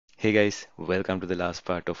Hey guys, welcome to the last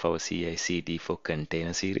part of our CI/CD for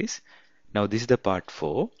container series. Now this is the part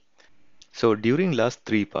 4. So during last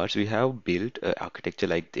 3 parts we have built an architecture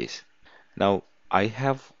like this. Now I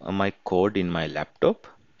have my code in my laptop.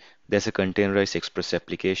 There's a containerized express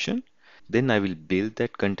application. Then I will build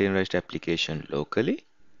that containerized application locally,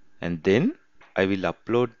 and then I will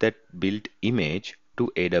upload that built image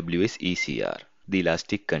to AWS ECR, the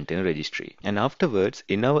Elastic Container Registry. And afterwards,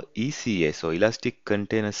 in our ECS or Elastic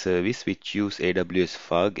Container Service, which use AWS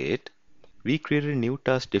Fargate, we created a new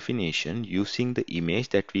task definition using the image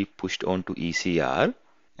that we pushed onto ECR,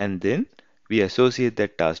 and then we associate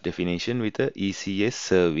that task definition with a ECS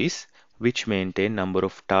service which maintain number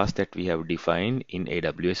of tasks that we have defined in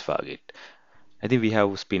AWS Fargate. I think we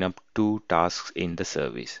have spin up 2 tasks in the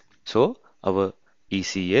service. So our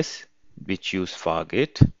ECS, which use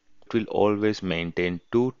Fargate, it will always maintain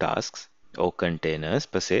 2 tasks or containers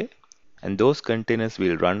per se, and those containers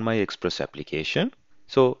will run my Express application.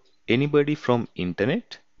 So anybody from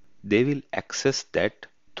internet, they will access that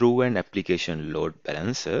through an application load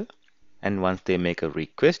balancer, and once they make a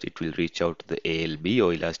request, it will reach out to the ALB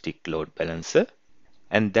or Elastic Load Balancer,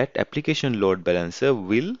 and that application load balancer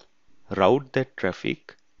will route that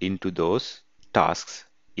traffic into those tasks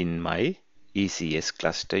in my ECS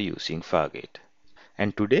cluster using Fargate.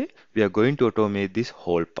 And today we are going to automate this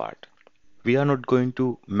whole part. We are not going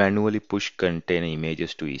to manually push container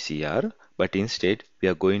images to ECR, but instead we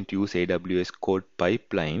are going to use AWS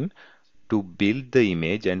CodePipeline to build the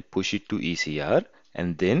image and push it to ECR,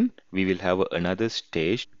 and then we will have another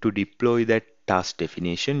stage to deploy that task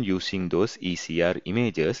definition using those ECR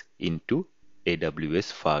images into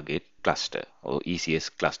AWS Fargate cluster or ECS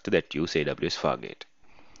cluster that use AWS Fargate.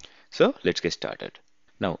 So let's get started.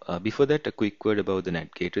 Now, before that, a quick word about the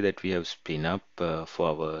NAT gateway that we have spin up for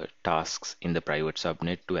our tasks in the private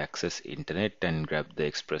subnet to access internet and grab the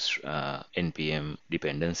Express NPM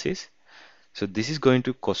dependencies. So this is going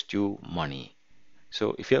to cost you money.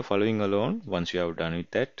 So if you are following along, once you have done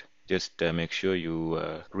with that, just make sure you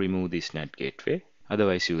remove this NAT gateway.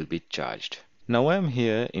 Otherwise, you will be charged. Now I'm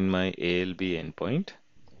here in my ALB endpoint.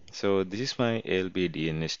 So this is my ALB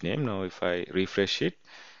DNS name. Now if I refresh it,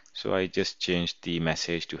 so I just changed the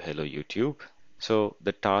message to Hello YouTube. So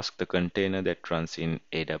the task, the container that runs in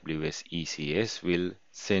AWS ECS will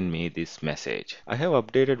send me this message. I have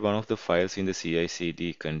updated one of the files in the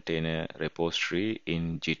CI/CD container repository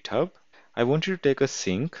in GitHub. I want you to take a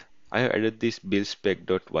sync. I have added this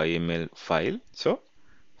buildspec.yml file. So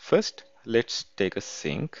first, let's take a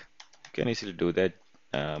sync. You can easily do that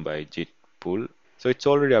by git pull. So it's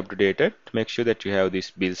already updated. Make sure that you have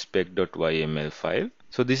this buildspec.yml file.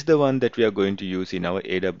 So this is the one that we are going to use in our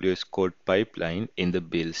AWS code pipeline in the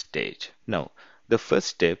build stage. Now, the first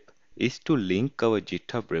step is to link our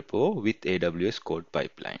GitHub repo with AWS code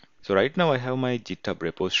pipeline. So right now I have my GitHub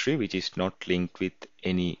repository which is not linked with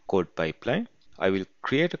any code pipeline. I will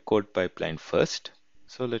create a code pipeline first.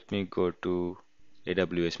 So let me go to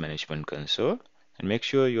AWS Management Console and make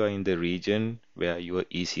sure you are in the region where your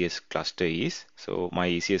ECS cluster is. So my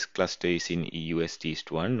ECS cluster is in EUST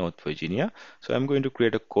East 1, North Virginia. So I'm going to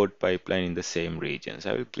create a code pipeline in the same region.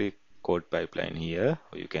 So I will click code pipeline here,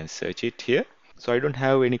 or you can search it here. So I don't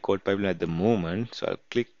have any code pipeline at the moment. So I'll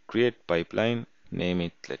click create pipeline, name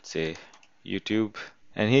it, let's say YouTube.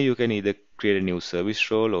 And here you can either create a new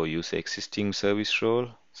service role or use existing service role.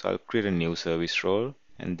 So I'll create a new service role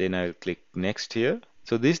and then I'll click next here.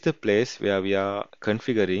 So this is the place where we are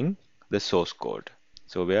configuring the source code.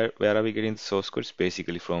 So where are we getting the source code? It's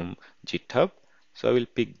basically from GitHub. So I will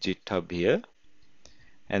pick GitHub here,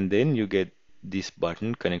 and then you get this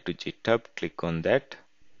button connect to GitHub. Click on that.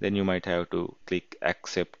 Then you might have to click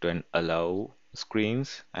accept and allow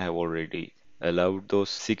screens. I have already allowed those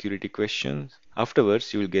security questions.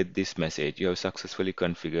 Afterwards, you will get this message. You have successfully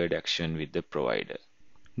configured action with the provider.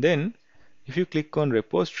 Then if you click on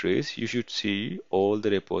repositories, you should see all the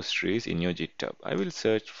repositories in your GitHub. I will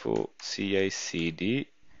search for CI/CD.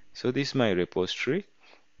 So this is my repository.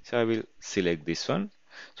 So I will select this one.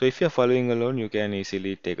 So if you are following along, you can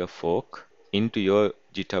easily take a fork into your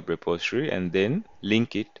GitHub repository and then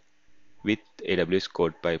link it with AWS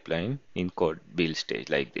code pipeline in code build stage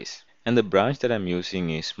like this. And the branch that I'm using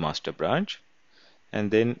is master branch. And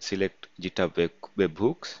then select GitHub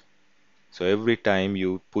webhooks. So every time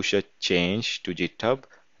you push a change to GitHub,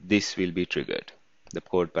 this will be triggered. The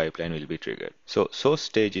code pipeline will be triggered. So source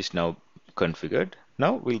stage is now configured.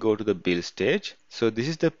 Now we'll go to the build stage. So this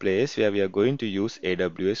is the place where we are going to use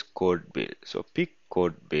AWS code build. So pick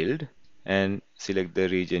code build and select the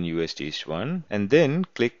region UST East 1 and then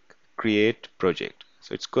click create project.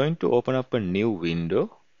 So it's going to open up a new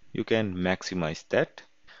window. You can maximize that.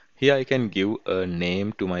 Here I can give a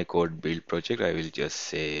name to my code build project. I will just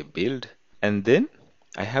say build. And then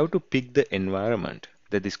I have to pick the environment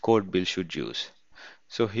that this code build should use.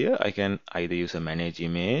 So here I can either use a manage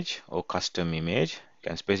image or custom image. You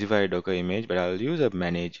can specify a Docker image, but I'll use a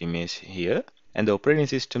manage image here. And the operating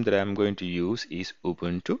system that I'm going to use is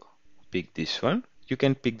Ubuntu. Pick this one. You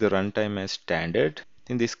can pick the runtime as standard. I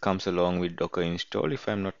think this comes along with Docker install if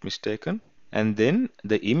I'm not mistaken. And then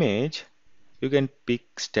the image, you can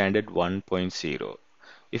pick standard 1.0.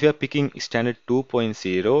 If you are picking standard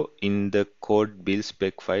 2.0 in the code build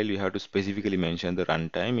spec file, you have to specifically mention the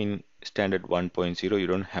runtime. In standard 1.0, you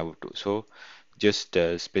don't have to. So just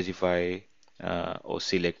specify or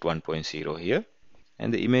select 1.0 here.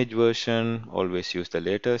 And the image version, always use the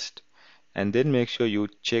latest. And then make sure you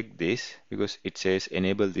check this because it says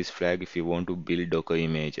enable this flag if you want to build Docker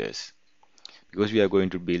images. Because we are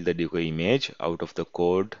going to build the Docker image out of the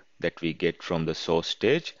code that we get from the source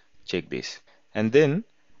stage, check this. And then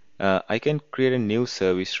I can create a new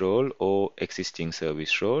service role or existing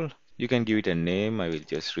service role. You can give it a name. I will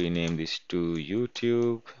just rename this to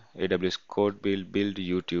YouTube, AWS Code Build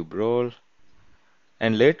YouTube role.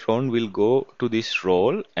 And later on, we'll go to this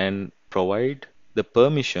role and provide the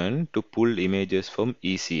permission to pull images from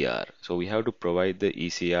ECR. So we have to provide the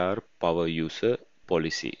ECR power user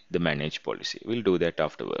policy, the manage policy. We'll do that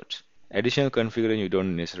afterwards. Additional configuration, you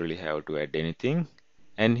don't necessarily have to add anything.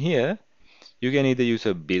 And here, you can either use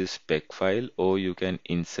a build spec file or you can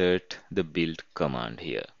insert the build command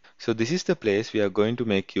here. So this is the place we are going to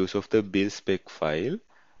make use of the build spec file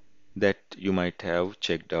that you might have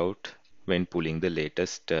checked out when pulling the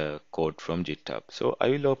latest code from GitHub. So I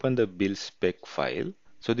will open the build spec file.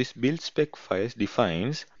 So this build spec file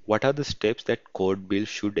defines what are the steps that code build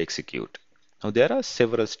should execute. Now there are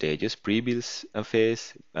several stages: pre-build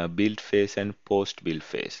phase, build phase, and post-build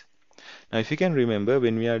phase. Now, if you can remember,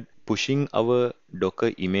 when we are pushing our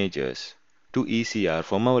Docker images to ECR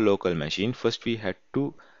from our local machine, first we had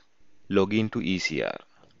to log into ECR.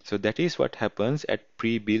 So that is what happens at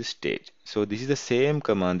pre-build stage. So this is the same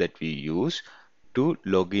command that we use to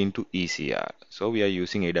log into ECR. So we are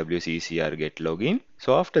using AWS ECR get login.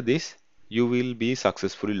 So after this, you will be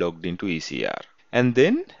successfully logged into ECR. And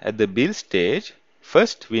then at the build stage,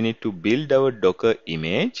 first we need to build our Docker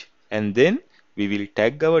image, and then we will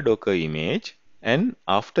tag our Docker image, and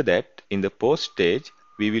after that in the post stage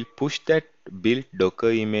we will push that built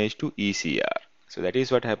Docker image to ECR. So that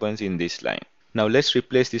is what happens in this line. Now let's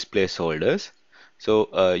replace these placeholders.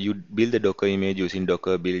 So you build the Docker image using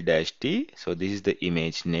docker build-t. So this is the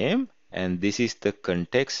image name and this is the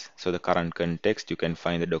context. So the current context, you can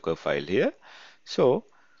find the Docker file here. So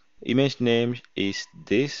image name is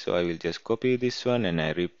this. So I will just copy this one and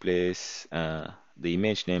I replace the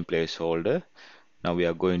image name placeholder. Now we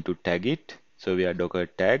are going to tag it. So we are docker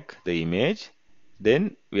tag the image.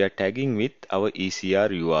 Then we are tagging with our ECR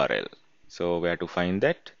URL. So we have to find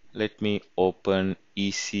that. Let me open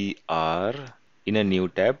ECR in a new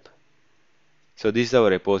tab. So this is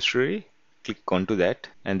our repository. Click onto that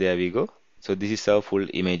and there we go. So this is our full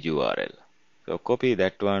image URL. So copy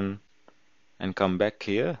that one and come back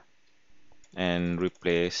here and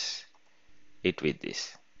replace it with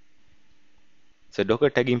this. So Docker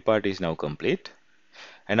tagging part is now complete.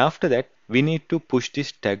 And after that, we need to push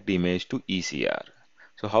this tagged image to ECR.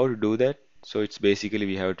 So how to do that? So it's basically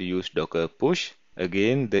we have to use docker push.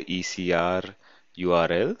 Again, the ECR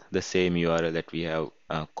URL, the same URL that we have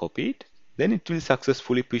copied. Then it will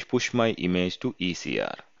successfully push my image to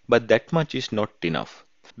ECR. But that much is not enough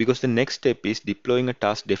because the next step is deploying a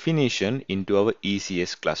task definition into our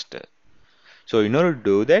ECS cluster. So in order to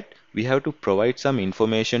do that, we have to provide some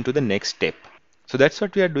information to the next step. So that's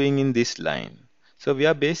what we are doing in this line. So we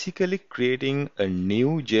are basically creating a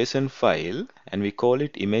new JSON file and we call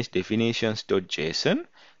it image definitions.json,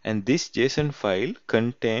 and this JSON file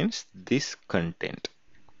contains this content.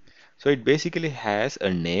 So it basically has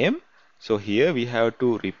a name. So here we have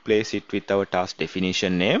to replace it with our task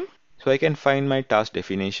definition name. So I can find my task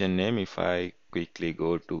definition name if I quickly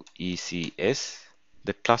go to ECS.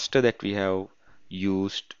 The cluster that we have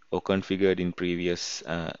used or configured in previous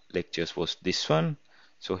lectures was this one.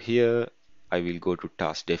 So here I will go to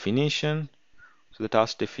task definition. So the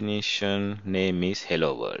task definition name is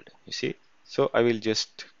hello world, you see. So I will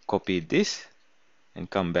just copy this and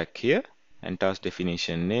come back here, and task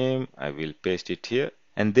definition name, I will paste it here.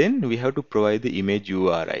 And then we have to provide the image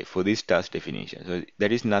URI for this task definition. So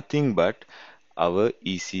that is nothing but our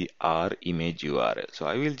ECR image URL. So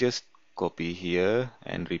I will just copy here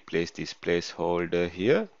and replace this placeholder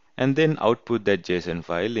here, and then output that JSON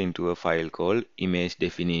file into a file called image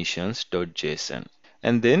definitions.json.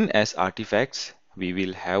 And then as artifacts, we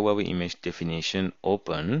will have our image definition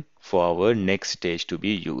open for our next stage to be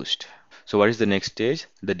used. So what is the next stage?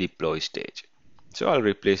 The deploy stage. So I'll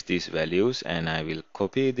replace these values and I will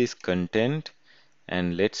copy this content,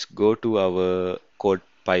 and let's go to our code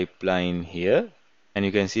pipeline here. And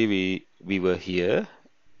you can see we were here,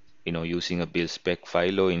 using a build spec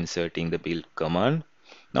file or inserting the build command.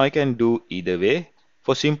 Now I can do either way.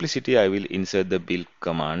 For simplicity, I will insert the build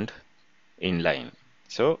command in line.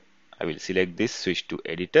 So I will select this, switch to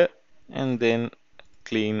editor, and then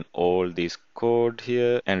clean all this code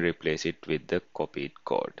here and replace it with the copied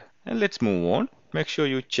code. And let's move on. Make sure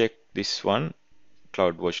you check this one,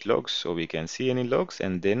 CloudWatch logs, so we can see any logs,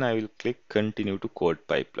 and then I will click continue to code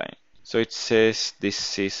pipeline. So it says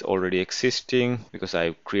this is already existing because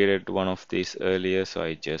I've created one of these earlier, so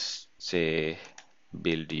I just say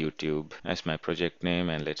build YouTube as my project name,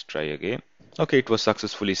 and let's try again. Okay, it was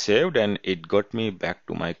successfully saved and it got me back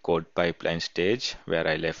to my code pipeline stage where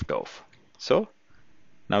I left off. So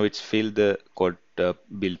now it's filled the code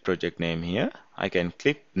build project name here. I can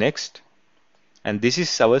click next, and this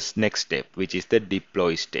is our next step, which is the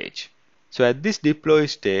deploy stage. So at this deploy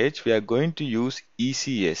stage, we are going to use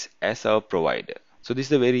ECS as our provider. So this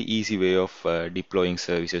is a very easy way of deploying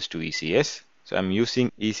services to ECS. So I'm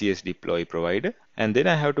using ECS deploy provider, and then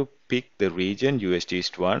I have to pick the region US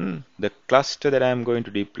East 1. The cluster that I'm going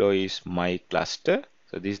to deploy is my cluster.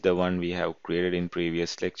 So this is the one we have created in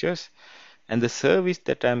previous lectures. And the service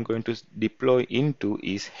that I'm going to deploy into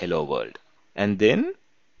is Hello World. And then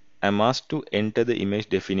I'm asked to enter the image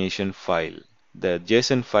definition file, the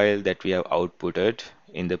JSON file that we have outputted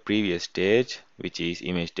in the previous stage, which is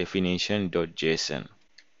image definition.json.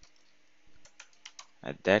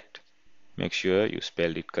 At that, make sure you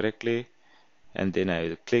spelled it correctly, and then I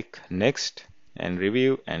will click next and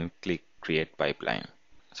review and click create pipeline.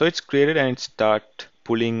 So it's created and it start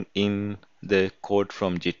pulling in the code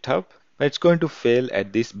from GitHub, but it's going to fail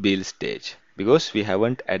at this build stage because we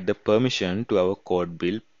haven't added the permission to our code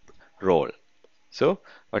build role. So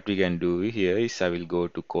what we can do here is I will go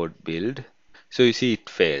to code build. So you see it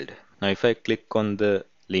failed. Now if I click on the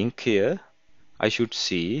link here, I should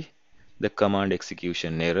see the command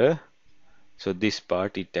execution error. So this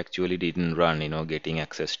part it actually didn't run, getting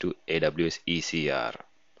access to AWS ECR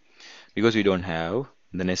because we don't have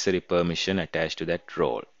the necessary permission attached to that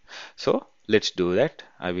role. So let's do that.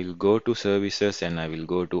 I will go to services and I will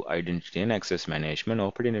go to identity and access management,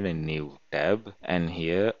 open it in a new tab, and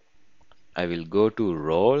here I will go to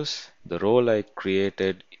roles. The role I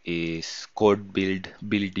created is code build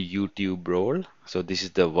YouTube role. So this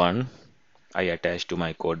is the one I attached to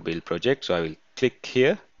my code build project. So I will click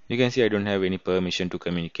here. You can see I don't have any permission to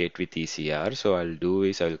communicate with ECR. So I'll do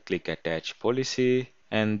is I'll click attach policy,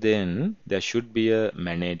 and then there should be a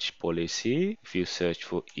manage policy. If you search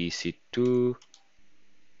for EC2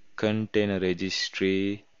 container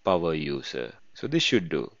registry power user. So this should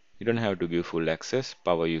do. You don't have to give full access.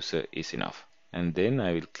 Power user is enough. And then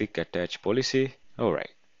I will click attach policy. All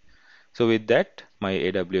right. So with that, my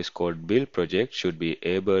AWS code build project should be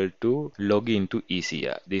able to log into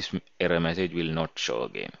ECR. This error message will not show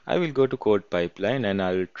again. I will go to code pipeline and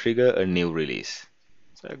I will trigger a new release.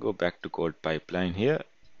 So I go back to code pipeline here.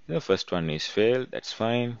 The first one is failed. That's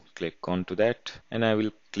fine. Click onto that and I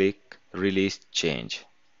will click release change.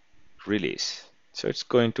 Release. So it's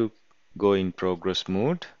going to go in progress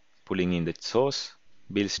mode, pulling in the source.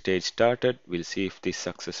 Build stage started. We'll see if this is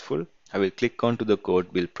successful. I will click onto the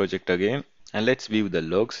code build project again and let's view the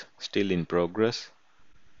logs still in progress.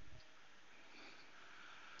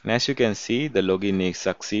 And as you can see, the login is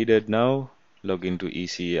succeeded now. Log into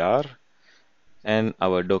ECR and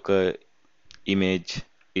our Docker image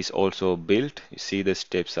is also built. You see the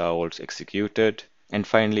steps are also executed. And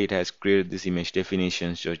finally, it has created this image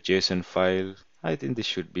definitions.json file. I think this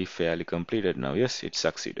should be fairly completed now. Yes, it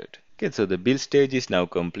succeeded. Okay, so the build stage is now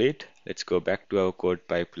complete. Let's go back to our code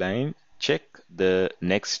pipeline. Check the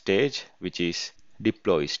next stage, which is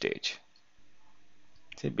deploy stage.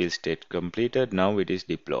 See, build stage completed. Now it is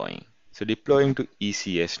deploying. So deploying to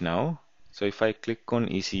ECS now. So if I click on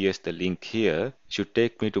ECS, the link here should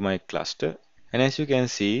take me to my cluster. And as you can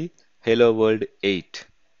see, Hello World 8.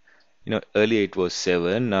 Earlier it was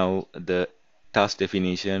 7. Now the task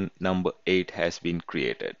definition number 8 has been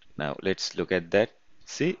created. Now let's look at that.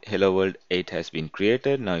 See, Hello World 8 has been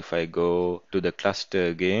created. Now if I go to the cluster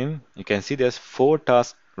again, you can see there's 4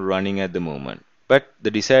 tasks running at the moment. But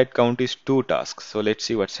the desired count is 2 tasks. So let's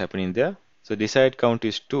see what's happening there. So desired count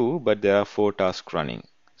is 2, but there are 4 tasks running.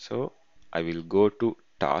 So I will go to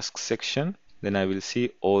tasks section. Then I will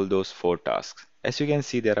see all those 4 tasks. As you can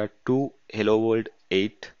see, there are 2 Hello World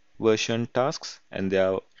 8 version tasks and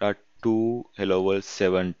there are 2, hello world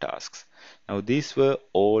 7 tasks. Now these were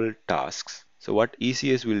all tasks. So what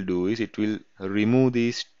ECS will do is it will remove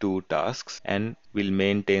these 2 tasks and will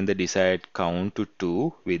maintain the desired count to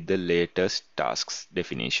 2 with the latest tasks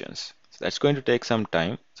definitions. So that's going to take some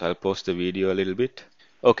time. So I'll pause the video a little bit.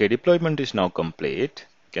 Okay, deployment is now complete.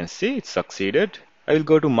 You can see it succeeded. I will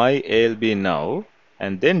go to my ALB now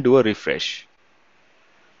and then do a refresh.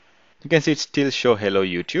 You can see it still show hello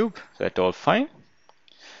YouTube. That's all fine.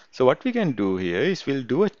 So what we can do here is we'll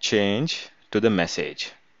do a change to the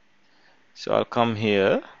message. So I'll come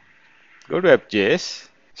here, go to app.js.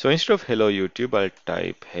 So instead of hello YouTube, I'll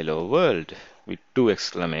type hello world with 2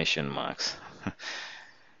 exclamation marks.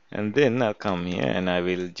 And then I'll come here and I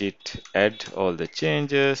will git add all the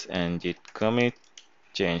changes and git commit,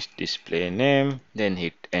 change display name, then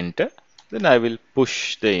hit enter. Then I will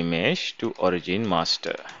push the image to origin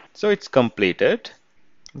master. So it's completed.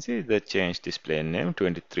 You see the change display name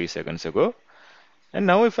 23 seconds ago. And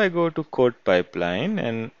now if I go to CodePipeline,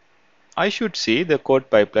 and I should see the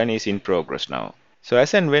CodePipeline is in progress now. So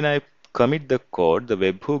as and when I commit the code, the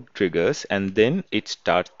webhook triggers and then it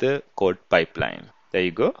starts the CodePipeline. There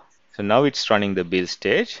you go. So now it's running the build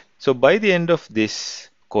stage. So by the end of this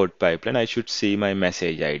CodePipeline, I should see my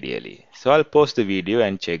message ideally. So I'll pause the video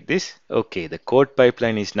and check this. Okay, the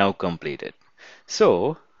CodePipeline is now completed.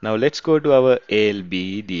 So now let's go to our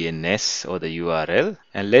ALB DNS or the URL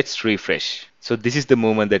and let's refresh. So this is the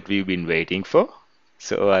moment that we've been waiting for.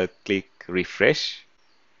 So I'll click refresh.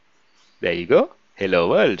 There you go. Hello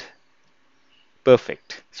world.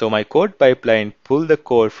 Perfect. So my code pipeline pulled the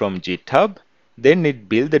code from GitHub, then it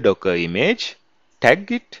built the Docker image, tagged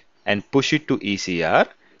it, and push it to ECR.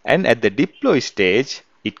 And at the deploy stage,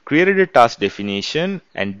 it created a task definition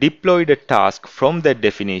and deployed a task from that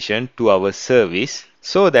definition to our service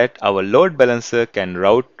so that our load balancer can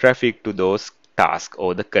route traffic to those tasks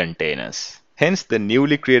or the containers. Hence, the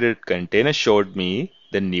newly created container showed me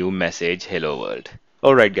the new message, hello world.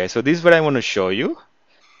 Alright guys, so this is what I want to show you.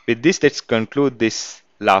 With this, let's conclude this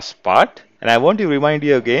last part. And I want to remind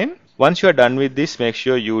you again, once you are done with this, make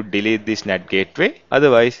sure you delete this NAT gateway.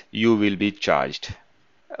 Otherwise, you will be charged.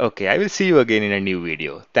 Okay, I will see you again in a new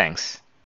video. Thanks.